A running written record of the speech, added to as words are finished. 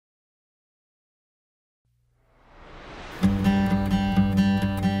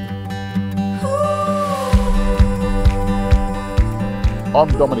I'm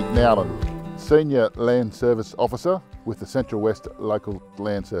Dominic Nowlan, Senior Land Service Officer with the Central West Local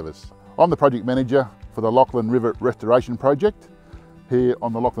Land Service. I'm the Project Manager for the Lachlan River Restoration Project here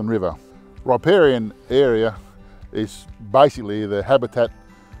on the Lachlan River. Riparian area is basically the habitat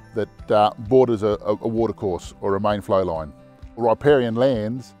that borders a watercourse or a main flow line. Riparian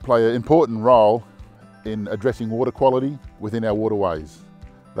lands play an important role in addressing water quality within our waterways.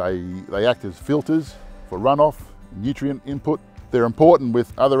 They act as filters for runoff, nutrient input. They're important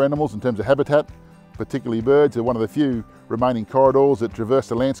with other animals in terms of habitat, particularly birds. They're one of the few remaining corridors that traverse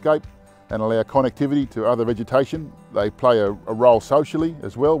the landscape and allow connectivity to other vegetation. They play a role socially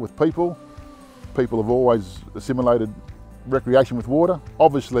as well with people. People have always assimilated recreation with water.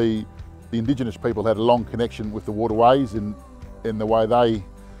 Obviously, the Indigenous people had a long connection with the waterways in the way they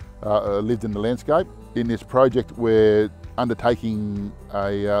lived in the landscape. In this project, we're undertaking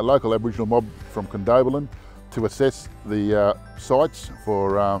a local Aboriginal mob from Condobolin to assess the sites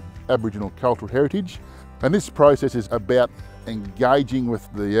for Aboriginal cultural heritage. And this process is about engaging with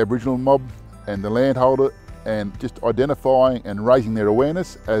the Aboriginal mob and the landholder and just identifying and raising their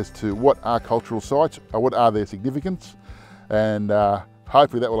awareness as to what are cultural sites, or what are their significance, and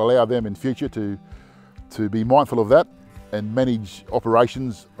hopefully that will allow them in future to be mindful of that and manage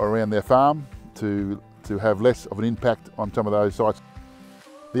operations around their farm to have less of an impact on some of those sites.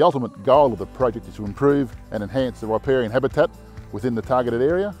 The ultimate goal of the project is to improve and enhance the riparian habitat within the targeted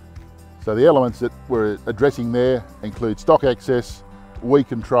area. So the elements that we're addressing there include stock access, weed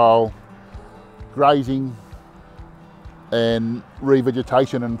control, grazing, and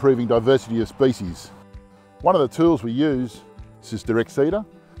revegetation and improving diversity of species. One of the tools we use is direct seeder.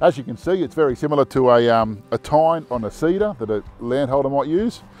 As you can see, it's very similar to a tine on a seeder that a landholder might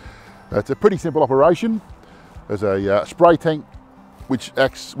use. It's a pretty simple operation. There's a spray tank which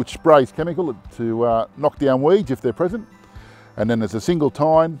sprays chemical to knock down weeds if they're present. And then there's a single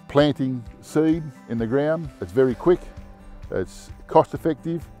tine planting seed in the ground. It's very quick, it's cost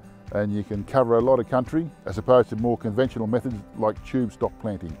effective, and you can cover a lot of country as opposed to more conventional methods like tube stock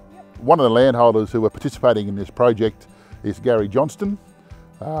planting. One of the landholders who are participating in this project is Gary Johnston.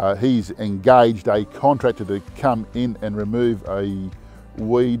 He's engaged a contractor to come in and remove a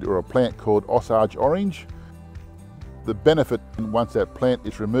weed or a plant called Osage orange. The benefit, once that plant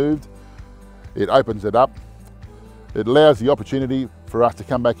is removed, it opens it up. It allows the opportunity for us to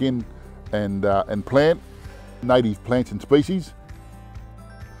come back in and plant native plants and species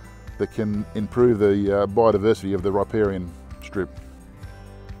that can improve the biodiversity of the riparian strip.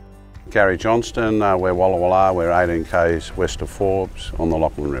 Gary Johnston, we're Walla Walla, we're 18 k's west of Forbes on the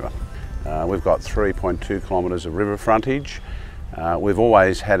Lachlan River. We've got 3.2 kilometres of river frontage. We've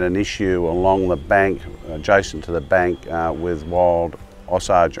always had an issue along the bank, adjacent to the bank, with wild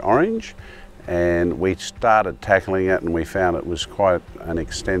Osage orange, and we started tackling it and we found it was quite an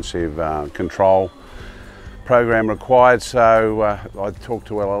extensive control program required. So I talked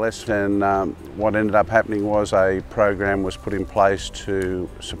to LLS, and what ended up happening was a program was put in place to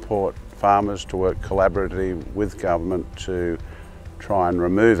support farmers to work collaboratively with government to try and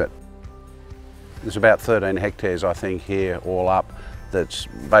remove it. There's about 13 hectares, I think, here all up that's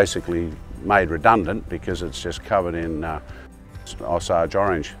basically made redundant because it's just covered in Osage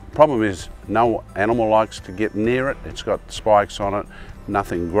orange. Problem is no animal likes to get near it. It's got spikes on it,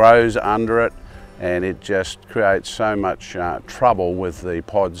 nothing grows under it, and it just creates so much trouble with the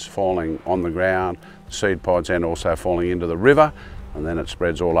pods falling on the ground, seed pods, and also falling into the river, and then it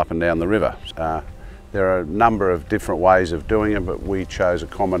spreads all up and down the river. There are a number of different ways of doing it, but we chose a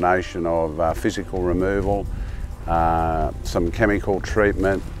combination of physical removal, some chemical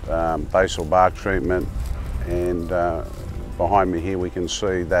treatment, basal bark treatment, and behind me here we can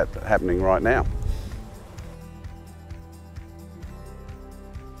see that happening right now.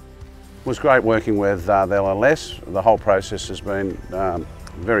 It was great working with the LLS. The whole process has been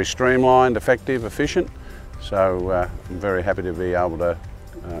very streamlined, effective, efficient, so I'm very happy to be able to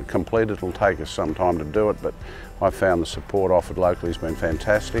complete it. It'll take us some time to do it, but I've found the support offered locally has been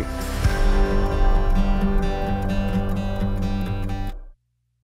fantastic.